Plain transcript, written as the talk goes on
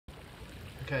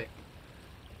Okay.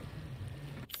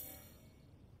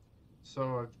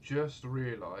 So I've just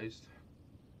realised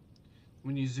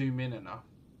when you zoom in enough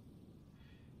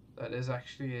that there's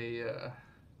actually a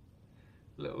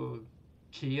little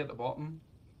key at the bottom.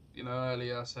 You know,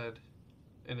 earlier I said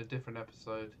in a different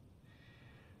episode,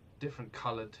 different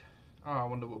coloured. Oh, I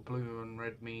wonder what blue and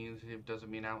red means. It doesn't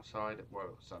mean outside.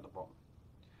 Well, it's at the bottom.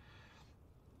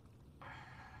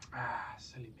 Ah,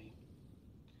 silly me.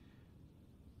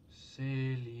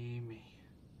 Silly me.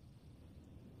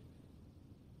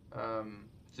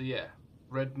 So yeah,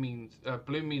 red means,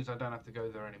 blue means I don't have to go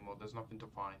there anymore. There's nothing to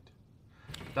find.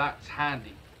 That's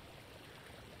handy.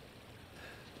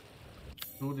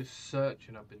 All this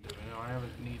searching I've been doing, I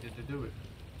haven't needed to do it.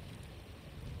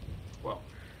 Well,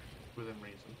 within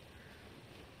reason.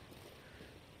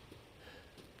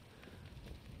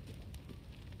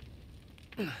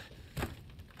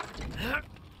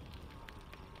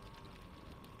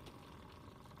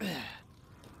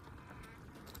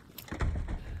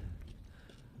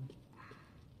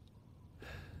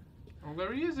 Oh,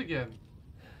 there he is again.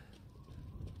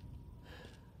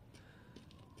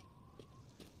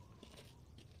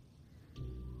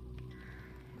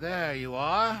 There you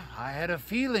are. I had a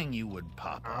feeling you would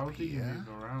pop How up do you here.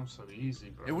 move around so easy,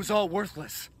 bro? It was all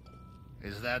worthless.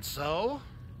 Is that so?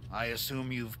 I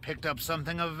assume you've picked up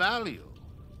something of value.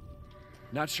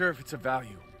 Not sure if it's of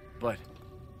value, but...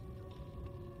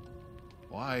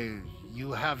 Why,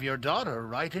 you have your daughter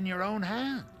right in your own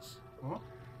hands. What?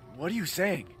 What are you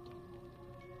saying?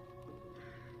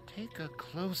 Take a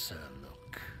closer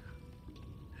look.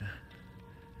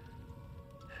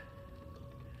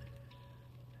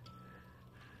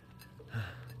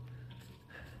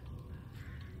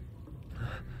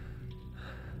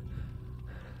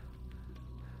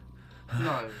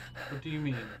 No. What do you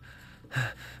mean?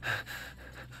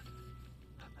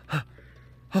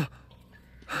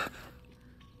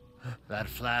 That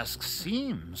flask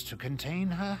seems to contain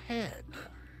her head.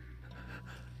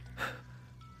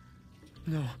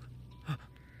 No.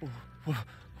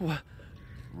 What?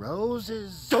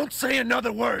 Roses... Don't say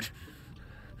another word!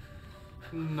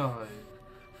 No.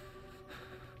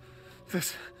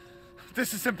 This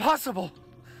is impossible!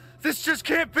 This just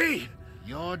can't be!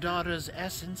 Your daughter's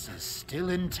essence is still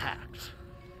intact.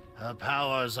 Her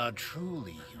powers are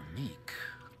truly unique.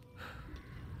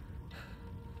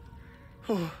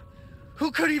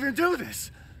 Who could even do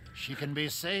this? She can be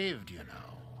saved, you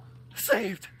know.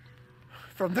 Saved?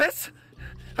 From this?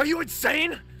 Are you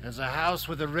insane? There's a house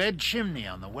with a red chimney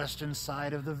on the western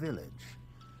side of the village.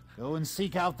 Go and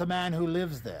seek out the man who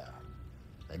lives there.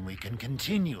 Then we can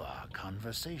continue our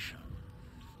conversation.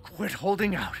 Quit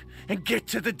holding out and get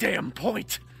to the damn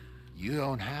point. You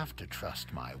don't have to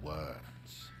trust my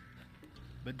words.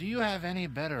 But do you have any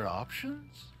better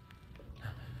options?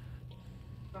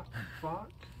 What the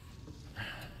fuck?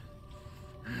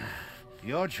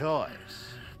 Your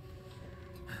choice.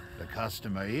 The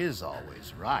customer is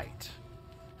always right.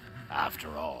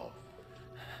 After all.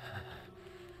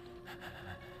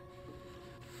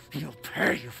 You'll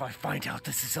pay if I find out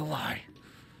this is a lie.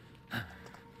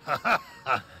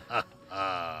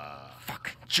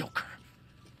 Fucking joker.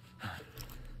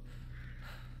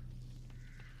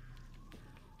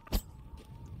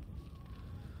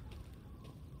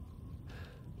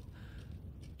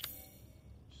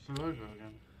 It's the logo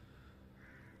again.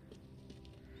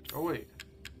 Oh wait.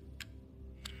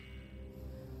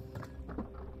 I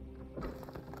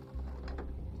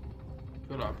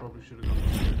feel like I probably should have gone.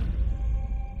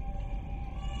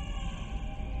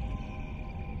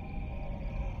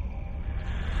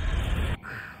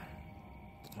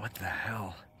 What the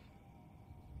hell?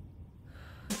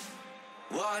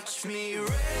 Watch me rain,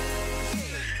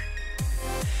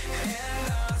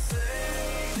 and I'll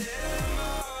save them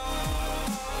all.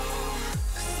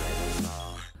 Save them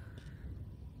all.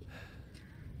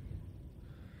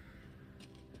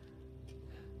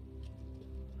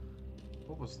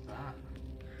 What was that?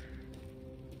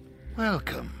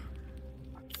 Welcome.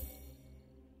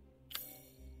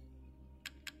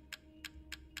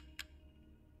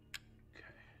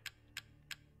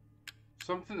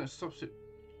 Something that stops it.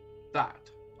 That.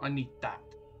 I need that.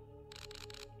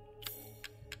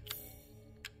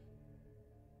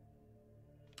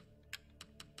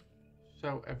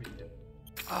 Sell everything.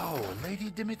 Oh, Lady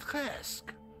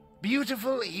Dimitrescu.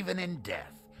 Beautiful even in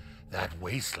death. That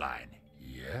waistline,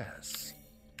 yes.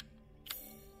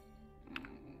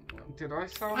 Did I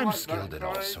sound I'm like skilled that in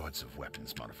all guy? sorts of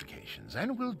weapons modifications,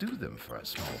 and will do them for a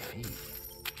small fee.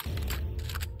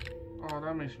 Oh,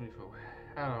 that makes me feel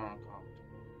hell uncomfortable.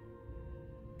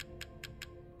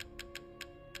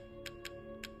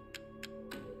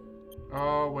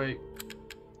 Oh, wait.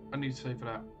 I need to save for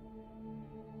that.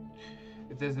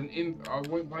 If there's an I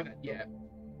won't buy that yet.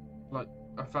 Like,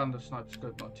 I found the sniper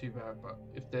scope not too bad, but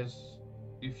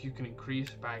if you can increase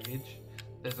baggage,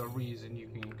 there's a reason you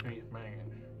can increase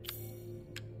baggage.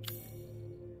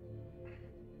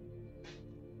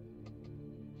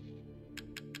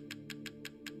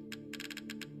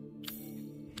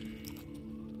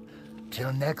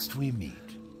 Till next we meet.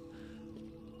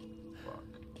 Fuck.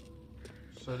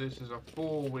 So this is a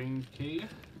 4-winged key.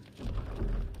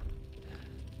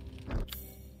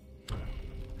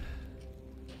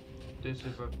 This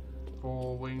is a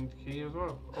 4-winged key as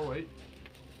well. Oh wait.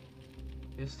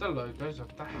 It's the logos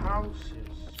of the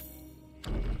houses.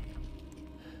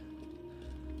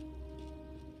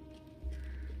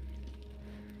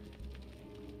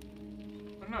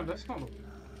 Oh, no, that's not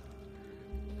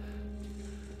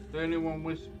the only one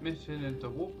missing is the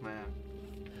Wolfman.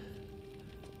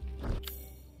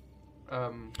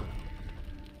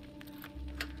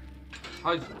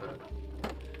 Heisenberg.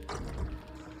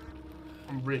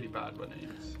 I'm really bad with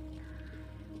names.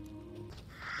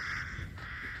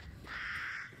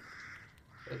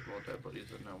 There's more dead bodies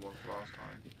than there was last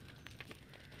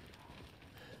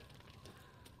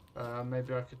time.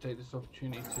 Maybe I could take this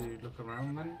opportunity to look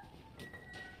around then.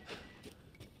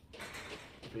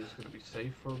 Maybe it's going to be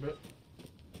safe for a bit.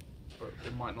 But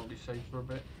it might not be safe for a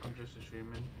bit, I'm just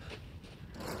assuming.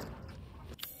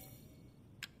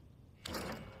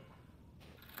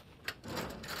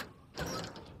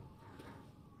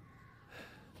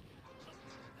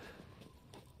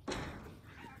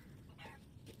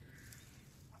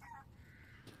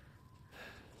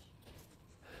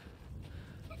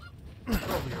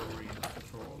 Probably a reason,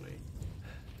 surely.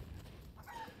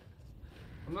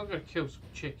 I'm not going to kill some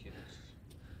chickens.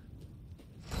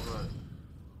 Right.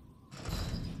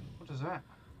 What is that?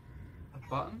 A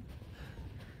button?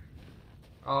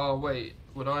 Oh wait,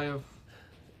 would I have...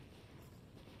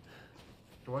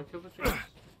 Do I kill the chickens?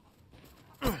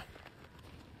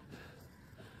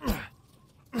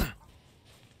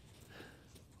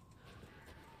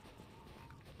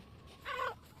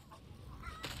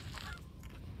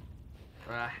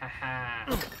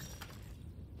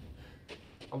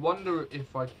 I wonder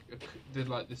if I did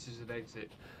like this is an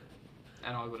exit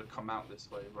and I would have come out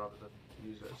this way rather than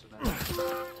use it as an exit.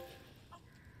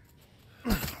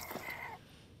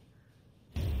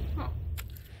 Oh.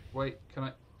 Wait, can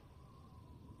I...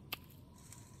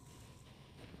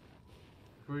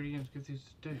 Ingredients give these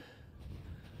to do.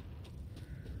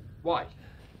 Why?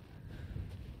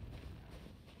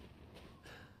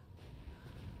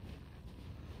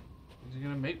 Is he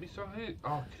gonna make me something?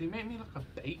 Oh, can he make me like a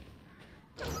bait?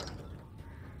 I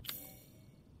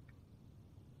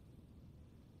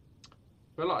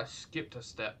feel like I skipped a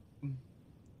step.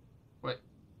 Wait,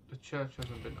 the church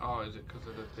hasn't been... Oh, is it because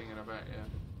of the thing in about, yeah.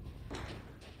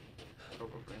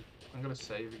 Probably. I'm gonna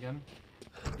save again.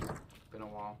 It's been a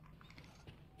while.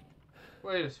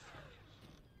 Wait a second.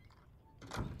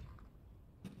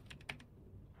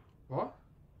 What?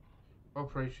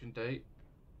 Operation date.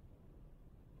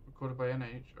 Recorded by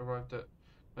NH. Arrived at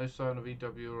no sign of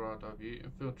EW or RW.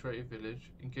 Infiltrated village.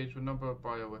 Engaged with a number of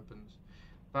bioweapons.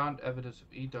 Found evidence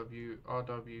of EW,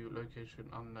 RW, location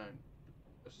unknown.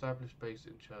 Established base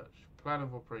in church. Plan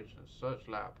of operations. Search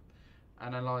lab.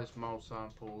 Analyze mold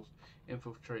samples.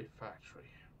 Infiltrate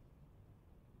factory.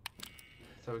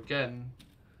 So again,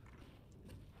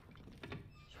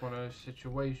 it's one of those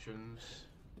situations.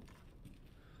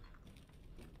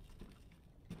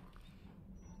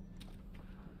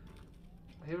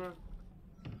 I hear a...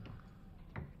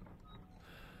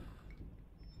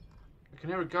 I can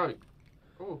hear a goat.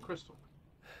 Oh, crystal.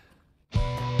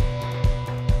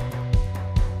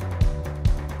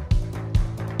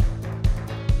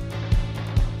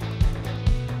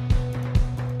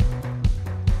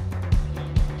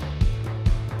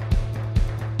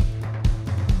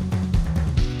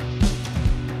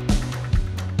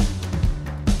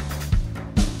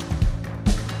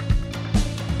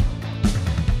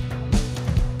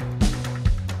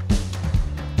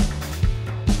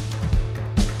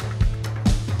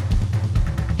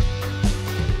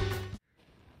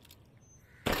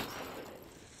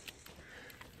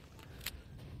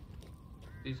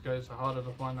 These guys are harder to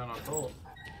find than I thought.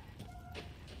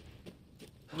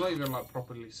 I'm not even like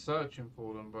properly searching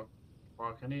for them, but if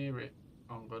I can hear it,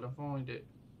 I'm gonna find it.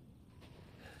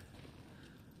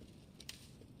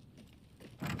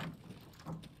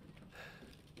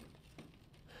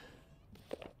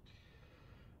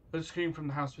 A screen from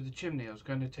the house with the chimney. I was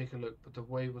going to take a look, but the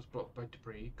way was blocked by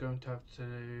debris. Going to have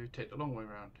to take the long way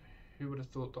round. Who would have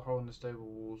thought the hole in the stable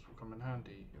walls would come in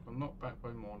handy? If I'm not back by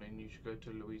morning, you should go to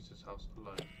Louisa's house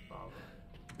alone, Father.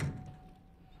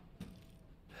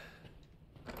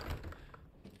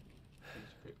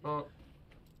 Oh.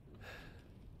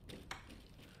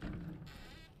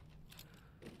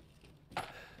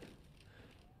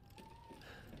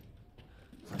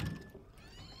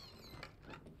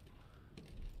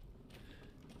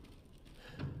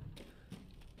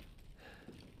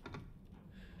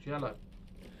 Yellow.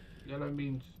 Yellow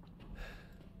means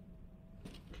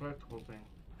collectible thing.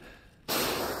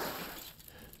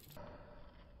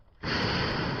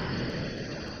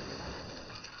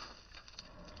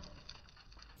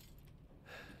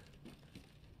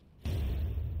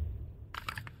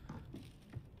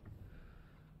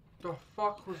 The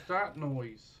fuck was that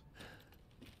noise?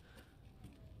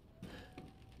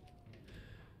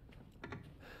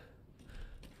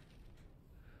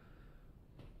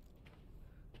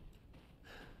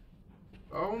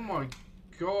 Oh my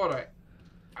god,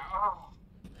 ah,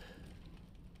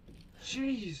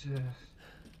 Jesus.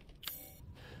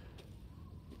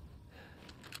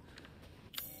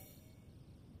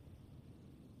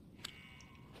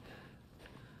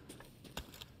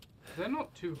 They're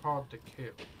not too hard to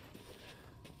kill.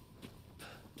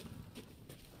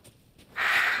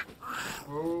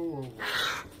 Oh.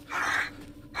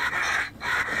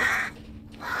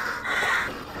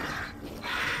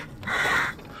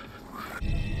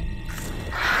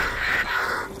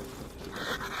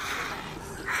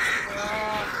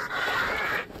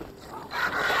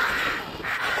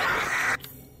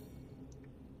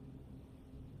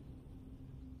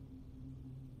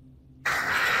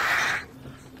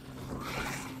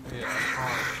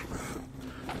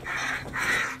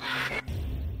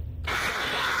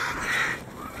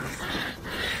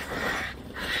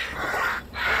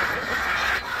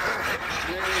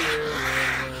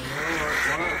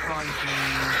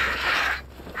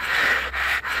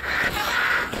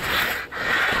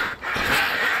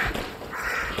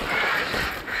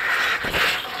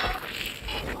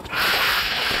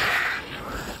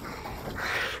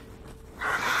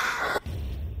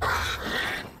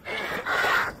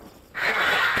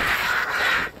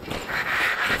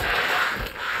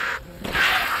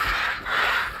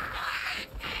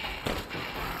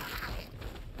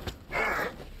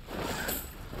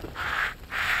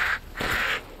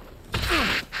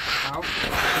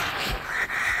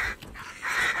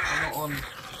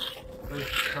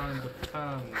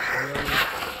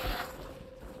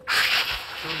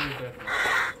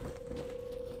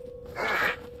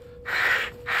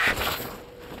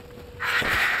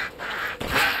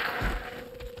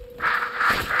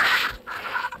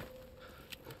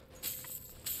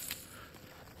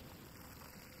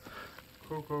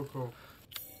 Cool.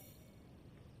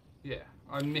 Yeah,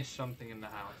 I missed something in the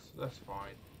house. That's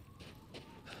fine.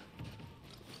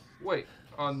 Wait.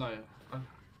 Oh no.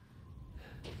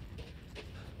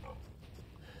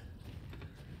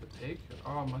 The pig?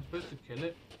 Oh, am I supposed to kill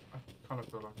it? I kind of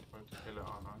feel like I'm supposed to kill it,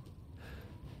 aren't I?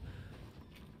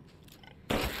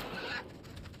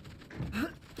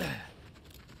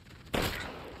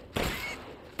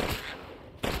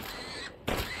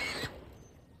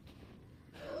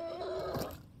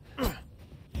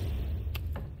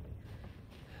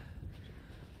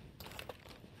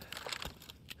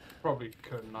 Probably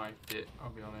could have knifed it,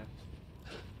 I'll be honest.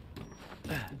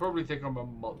 You probably think I'm a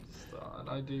monster, and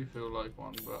I do feel like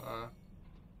one, but I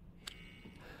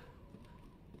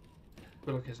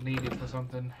feel like it's needed for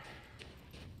something.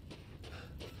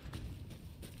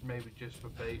 Maybe just for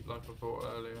bait, like I thought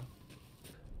earlier.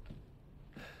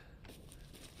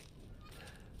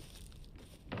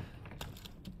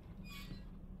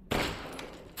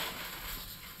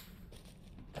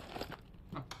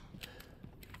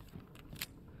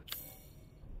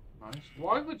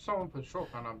 Why would someone put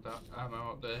shotgun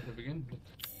ammo up there to begin with?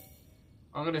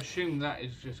 I'm going to assume that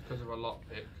is just because of a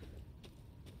lockpick.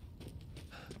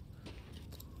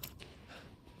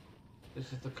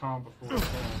 This is the calm before the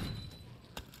storm.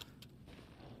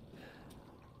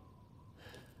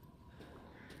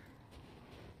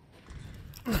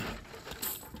 Yeah,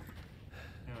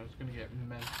 it's going to get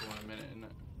mental in a minute, isn't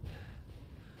it?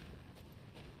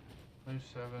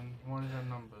 07, what is their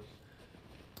numbers?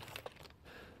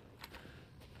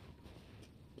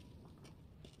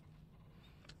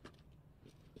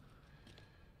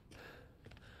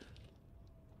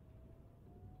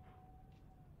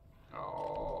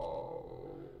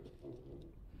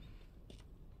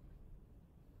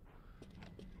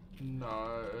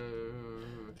 No.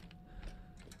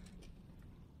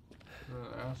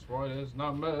 That's why there's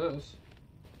numbers.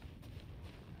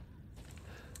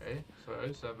 Okay,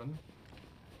 so 07.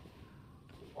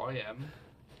 YM.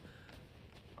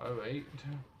 08.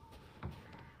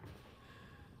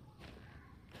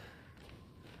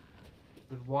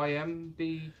 Would YM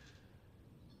be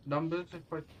numbers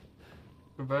if I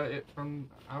convert it from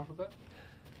alphabet?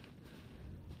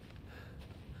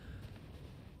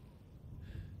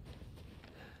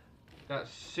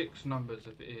 That's 6 numbers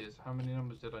if it is. How many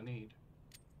numbers did I need?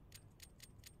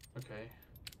 Okay.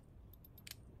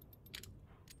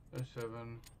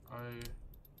 07,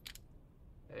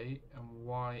 08, and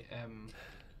YM.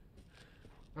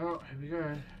 Oh, here we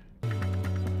go.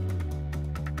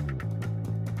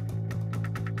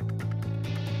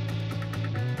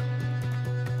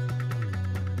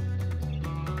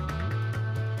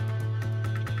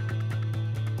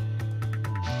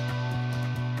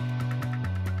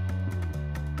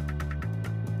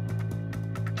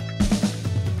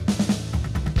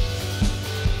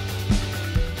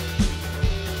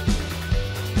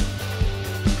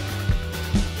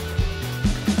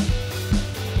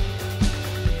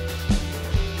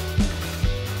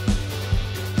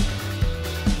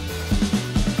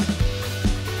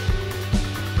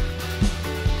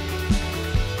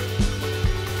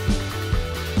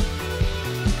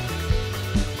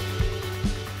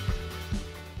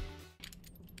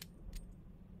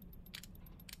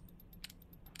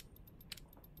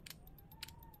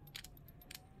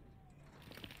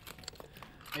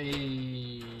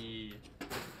 Hey.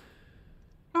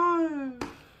 No.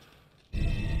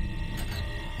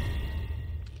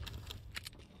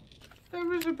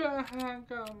 There is a better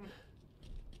handgun.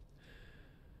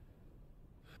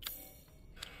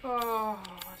 Oh,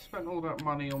 I spent all that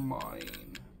money on mine.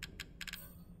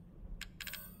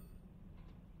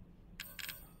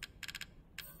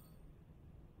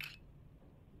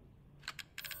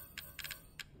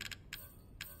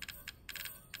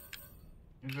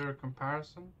 Is there a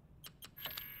comparison?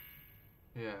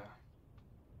 Yeah.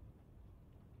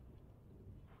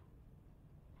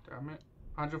 Damn it.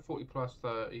 140 plus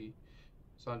 30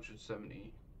 is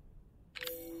 170.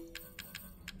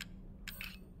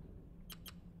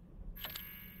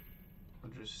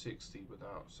 $160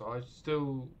 without. So I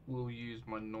still will use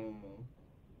my normal.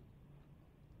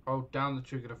 Hold down the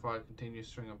trigger to fire a continuous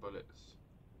string of bullets.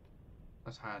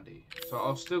 That's handy. So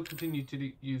I'll still continue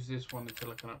to use this one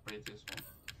until I can upgrade this one.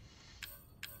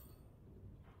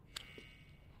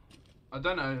 I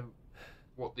don't know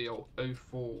what the old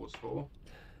 04 was for.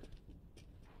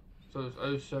 So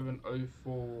it's 07,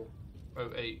 04,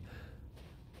 08.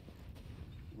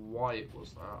 Why it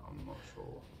was that, I'm not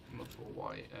sure. I'm not sure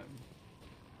why.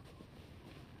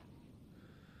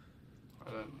 I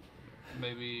don't.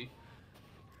 Maybe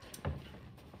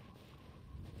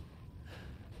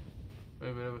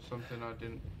there was something I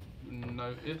didn't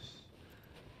notice,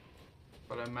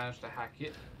 but I managed to hack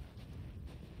it.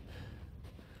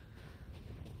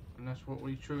 And that's what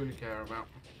we truly care about.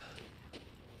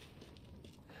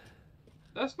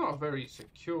 That's not very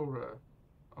secure.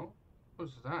 Oh,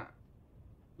 what's that?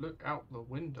 Look out the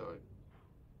window.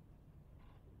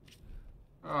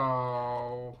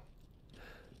 Oh.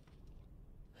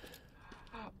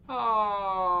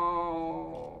 Oh.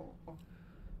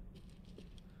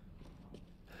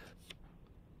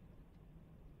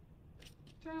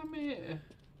 Damn it.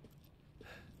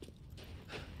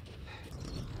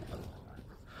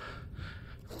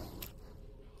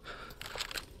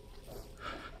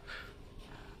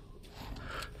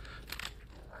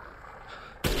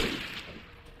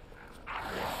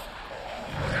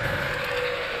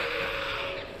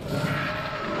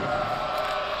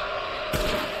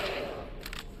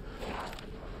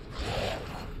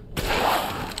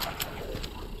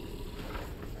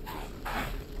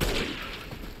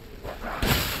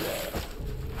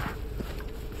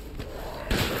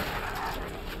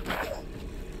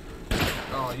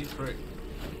 Oh, you prick.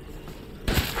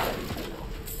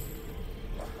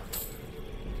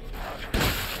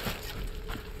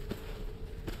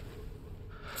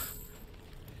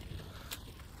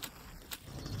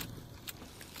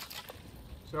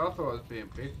 So I thought I was being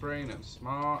big brain and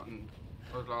smart, and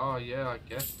I was like, oh yeah, I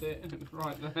guessed it.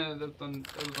 Right there, there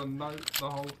was a note the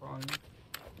whole time.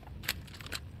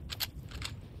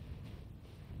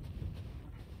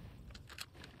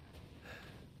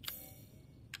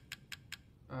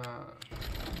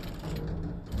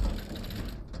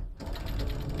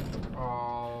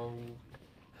 Oh,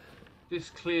 this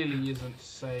clearly isn't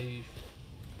safe.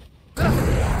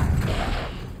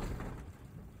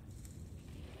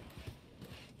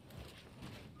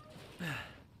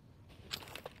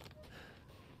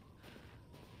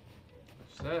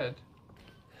 I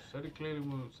said it clearly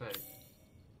wasn't safe.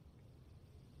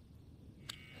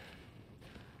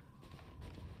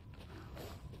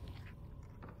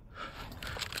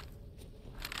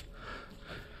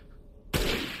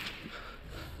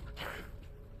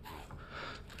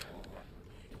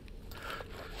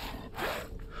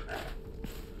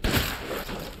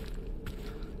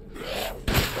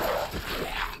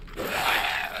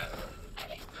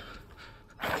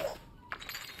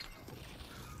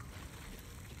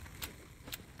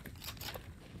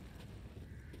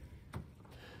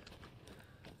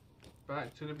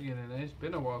 back to the beginning. It's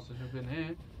been a while since we've been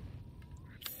here.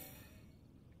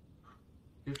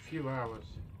 Good few hours.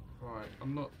 Right,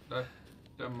 I'm not. That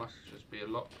must just be a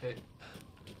lockpick.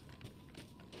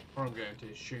 Or I'm going to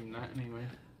assume that anyway.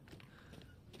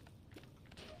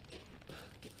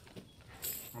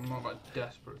 I'm not like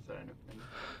desperate for anything.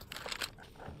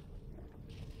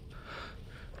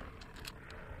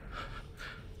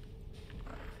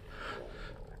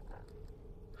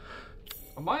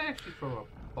 I might actually throw a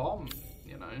bomb,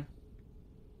 you know.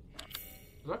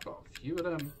 Because I've got a few of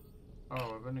them.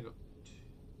 Oh, I've only got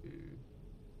 2.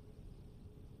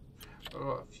 I've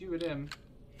got a few of them.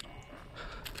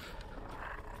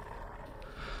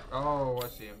 Oh, I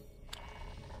see him.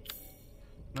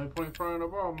 No point throwing a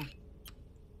bomb.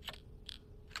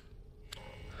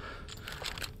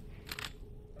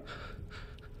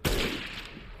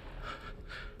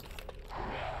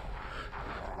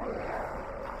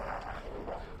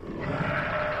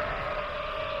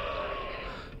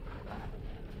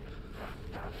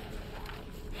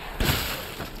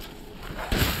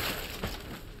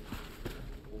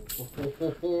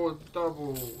 Oh,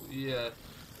 double, yeah,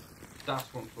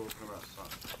 that's what I'm talking about, son.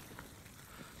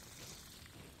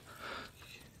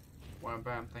 Wham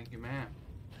bam, thank you, ma'am.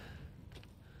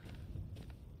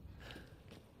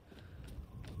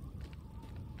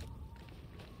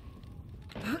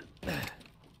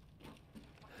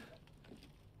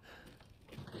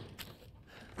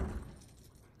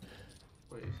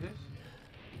 Wait, is this?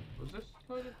 Was this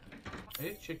like it?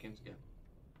 Here's chickens again.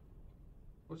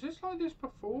 Was this like this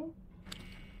before?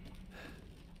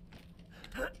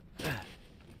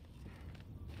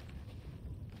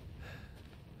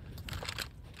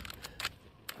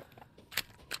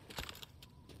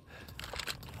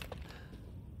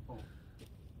 Oh.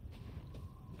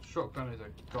 Shotgun is a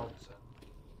godsend.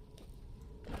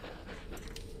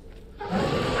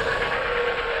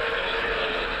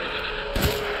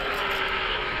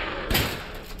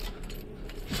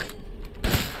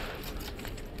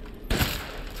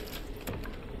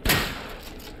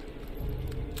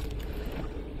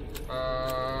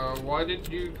 Why did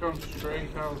you come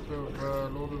straight out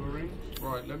of Lord of the Rings?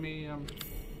 Right, let me,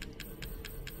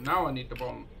 now I need the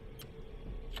bomb.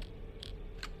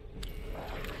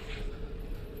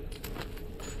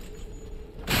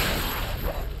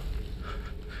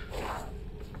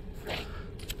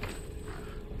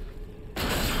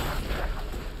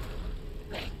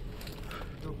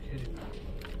 You're kidding me.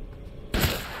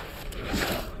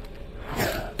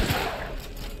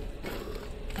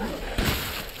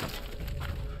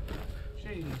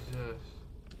 Jesus.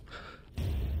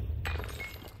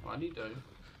 I need to.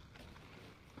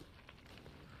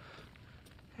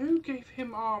 Who gave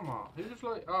him armor? He was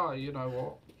like, ah, you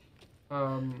know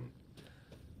what?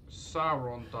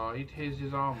 Sauron died. Here's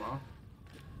his armor.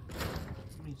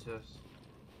 Jesus.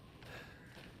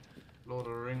 Lord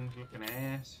of the Rings looking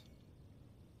ass.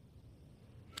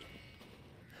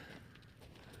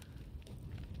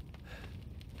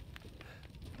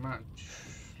 Man,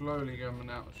 slowly going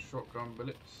out of shotgun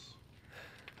bullets.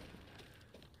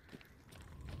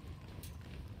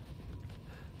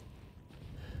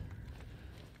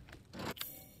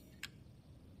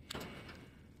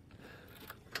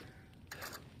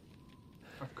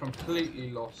 I've completely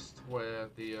lost where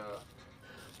the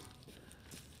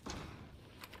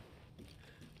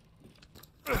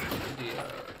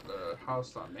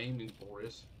house that I'm aiming for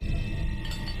is.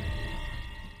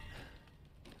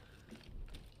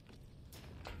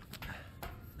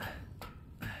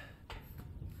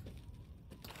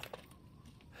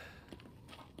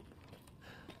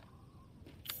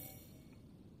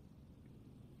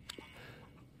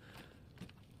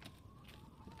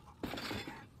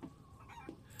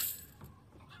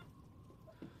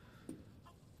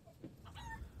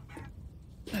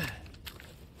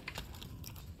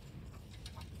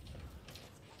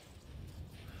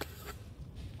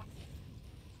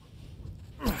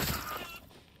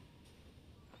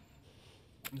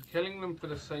 I'm killing them for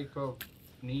the sake of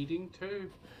needing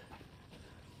to.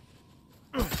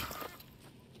 I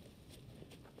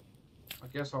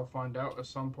guess I'll find out at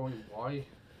some point why.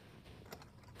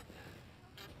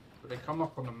 But they come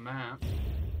up on the map.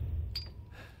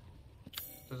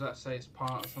 Does that say it's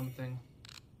part of something?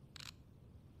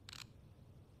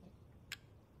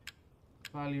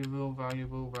 Valuable,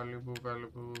 valuable, valuable,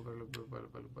 valuable, valuable,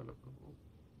 valuable, valuable.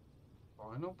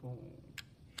 Valuable.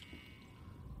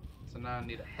 So now I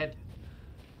need a head.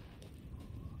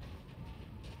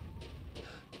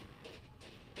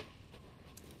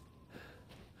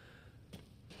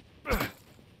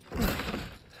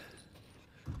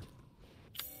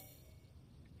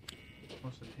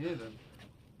 What's in here then?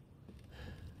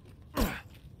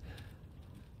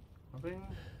 Nothing.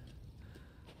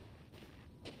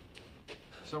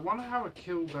 So I wonder how it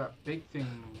killed that big thing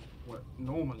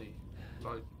normally.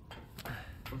 Like,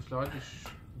 obviously I just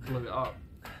blew it up.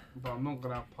 But I'm not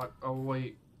gonna have pipe. Oh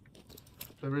wait.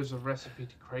 There is a recipe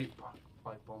to create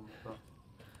pipe bombs, but...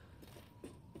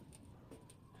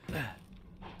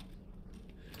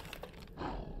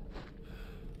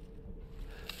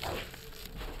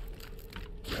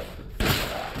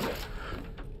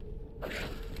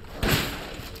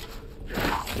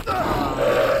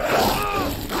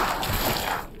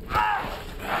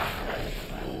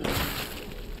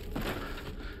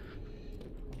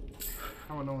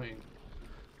 How annoying.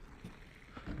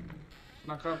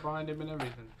 Snuck up behind him and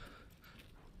everything.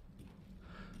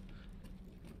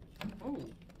 Oh.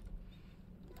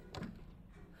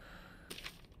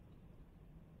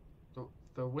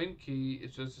 The wind key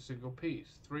is just a single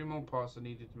piece. 3 more parts are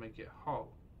needed to make it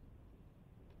whole.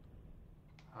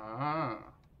 Ah.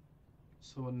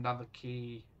 So another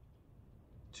key.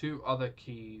 2 other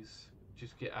keys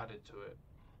just get added to it.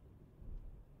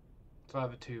 So I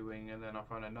have a 2-wing, and then I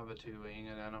find another 2-wing,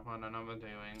 and then I find another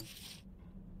 2-wing.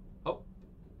 Oh.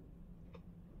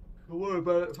 Don't worry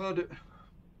about it, found it.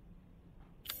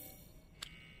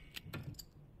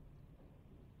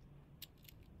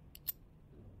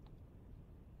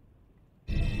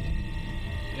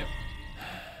 Yep.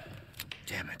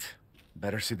 Damn it.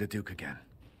 Better see the Duke again.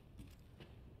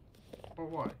 Oh,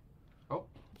 why? Oh.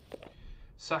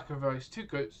 Sacrifice 2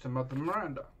 goats to Mother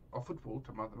Miranda. Offered wool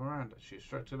to Mother Miranda. She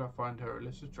instructed I find her a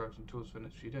list of drugs and tools for the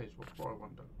next few days. What for, I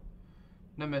wonder?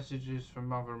 No messages from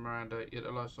Mother Miranda, yet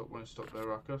the livestock won't stop their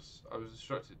ruckus. I was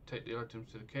instructed to take the items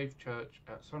to the cave church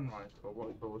at sunrise, but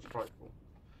what was frightful.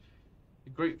 The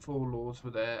great four lords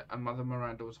were there, and Mother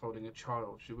Miranda was holding a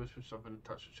child. She whispered something and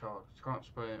touched the child. I can't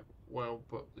explain it well,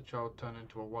 but the child turned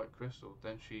into a white crystal.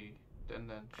 Then she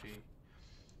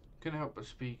couldn't help but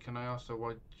speak, and I asked her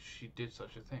why she did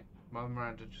such a thing. Mother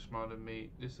Miranda just smiled at me.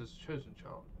 This is a chosen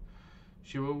child.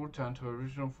 She will return to her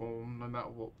original form no matter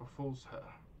what befalls her.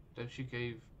 Then she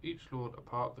gave each lord a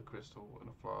part of the crystal and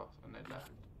a flask, and they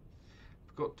left.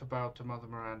 Forgot to bow to Mother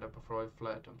Miranda before I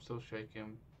fled. I'm still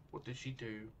shaking. What did she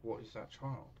do? What is that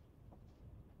child?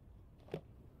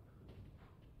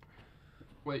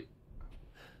 Wait.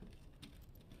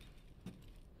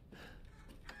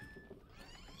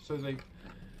 So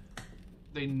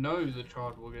they know the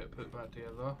child will get put back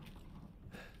together.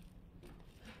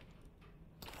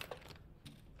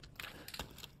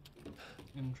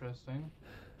 Interesting.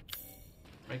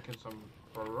 Making some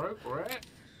progress.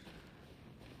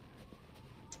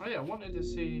 Oh yeah, I wanted to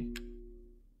see.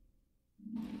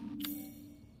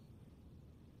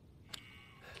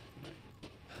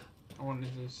 I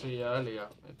wanted to see earlier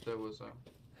if there was a.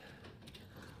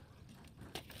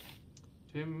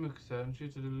 Tim McStan, due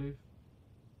to the leaf.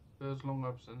 There's long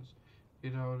absence.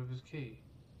 He'd hold of his key.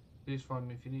 Please find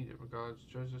me if you need it. Regards,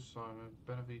 Joseph Simon,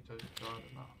 Benevito's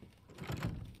gardener.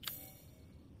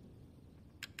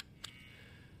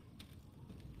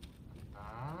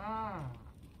 Ah.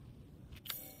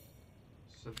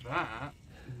 So that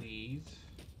needs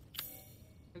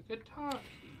a guitar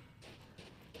key.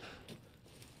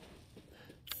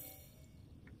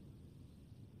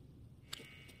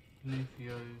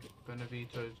 Lufio,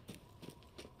 Benevito's.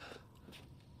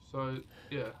 So,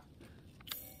 yeah.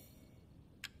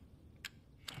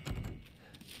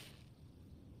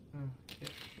 Yeah.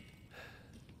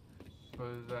 So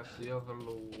that's the other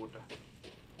lord.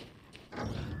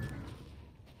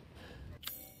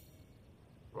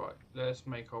 Right, let's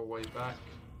make our way back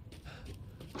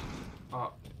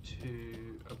up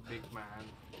to a big man.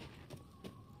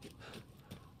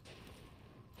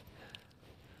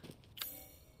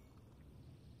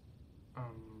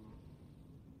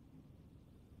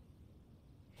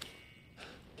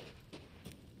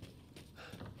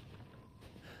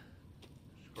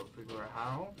 Just gotta figure out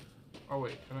how. Oh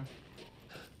wait, can I?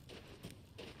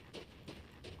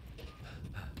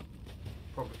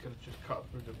 Probably could have just cut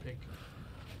through the pig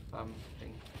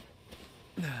thing.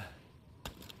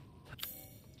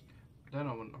 Then I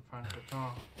wouldn't have found a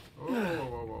guitar. Whoa, whoa,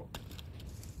 whoa,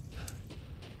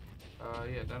 whoa.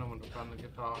 Yeah, then I wouldn't have found the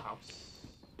guitar house.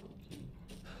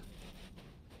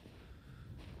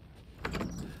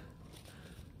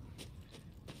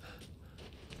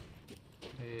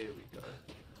 Here we go.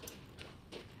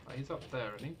 Oh, he's up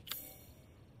there, isn't he?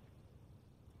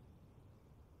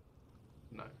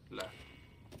 No, left.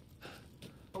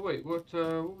 Oh wait, what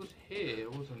was here?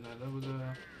 Wasn't there? There was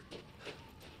a...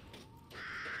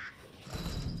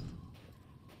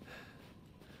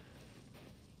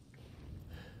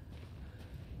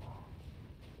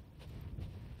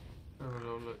 Have a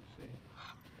little look, see.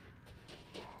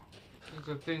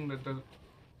 There's a thing that does.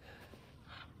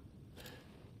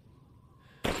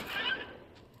 I'm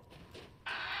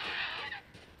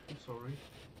sorry.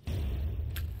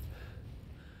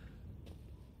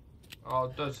 Oh,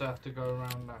 it does have to go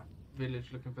around that village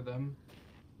looking for them.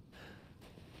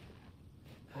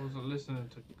 I wasn't listening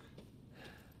to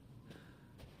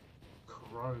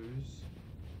crows.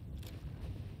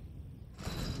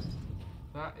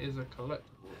 That is a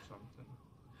collectible or something.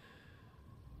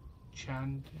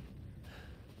 Chant.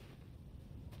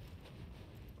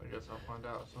 I guess I'll find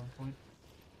out at some point.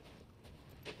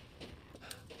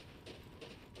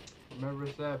 Remember,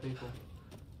 it's there, people.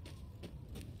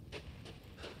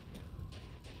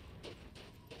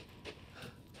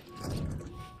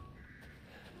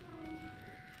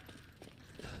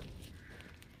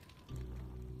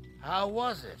 How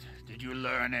was it? Did you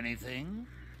learn anything?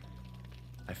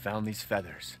 I found these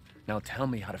feathers. Now tell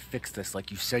me how to fix this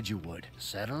like you said you would.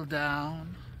 Settle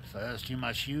down. First, you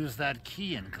must use that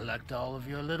key and collect all of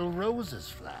your little roses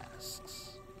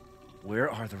flasks.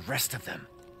 Where are the rest of them?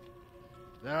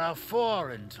 There are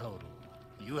 4 in total.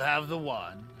 You have the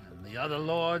one, and the other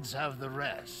lords have the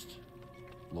rest.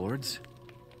 Lords?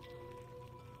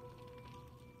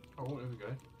 Oh, here we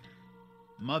go.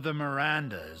 Mother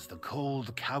Miranda is the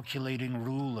cold, calculating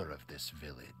ruler of this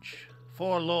village.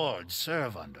 4 lords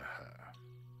serve under her.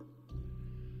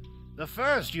 The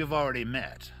first you've already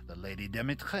met, the Lady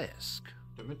Dimitrescu.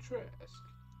 Dimitrescu.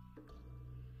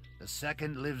 The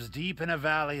second lives deep in a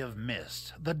valley of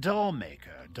mist, the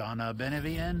doll-maker, Donna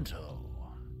Beneviento.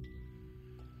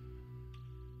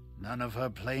 None of her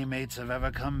playmates have ever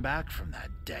come back from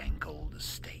that dank old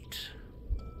estate.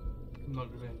 I'm not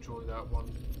going to enjoy that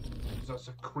one, because that's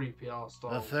a creepy ass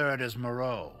style. The third is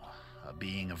Moreau, a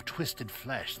being of twisted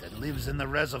flesh that lives in the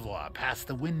reservoir past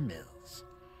the windmills.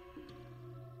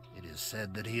 It is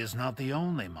said that he is not the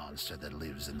only monster that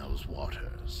lives in those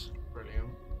waters. Brilliant.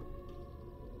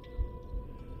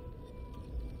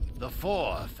 The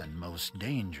fourth and most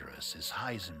dangerous is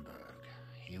Heisenberg.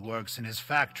 He works in his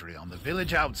factory on the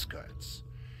village outskirts.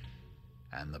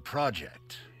 And the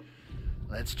project,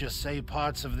 let's just say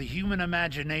parts of the human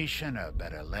imagination are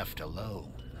better left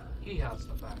alone. He has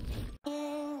the back.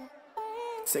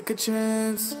 Take a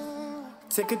chance,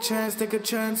 take a chance, take a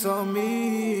chance on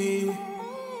me.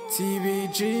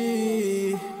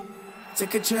 TBG,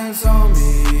 take a chance on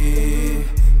me.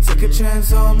 Take a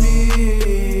chance on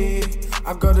me.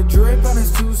 I got a drip and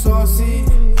it's too saucy.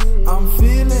 I'm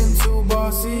feeling too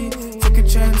bossy. Take a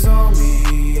chance on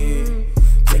me.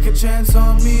 Take a chance on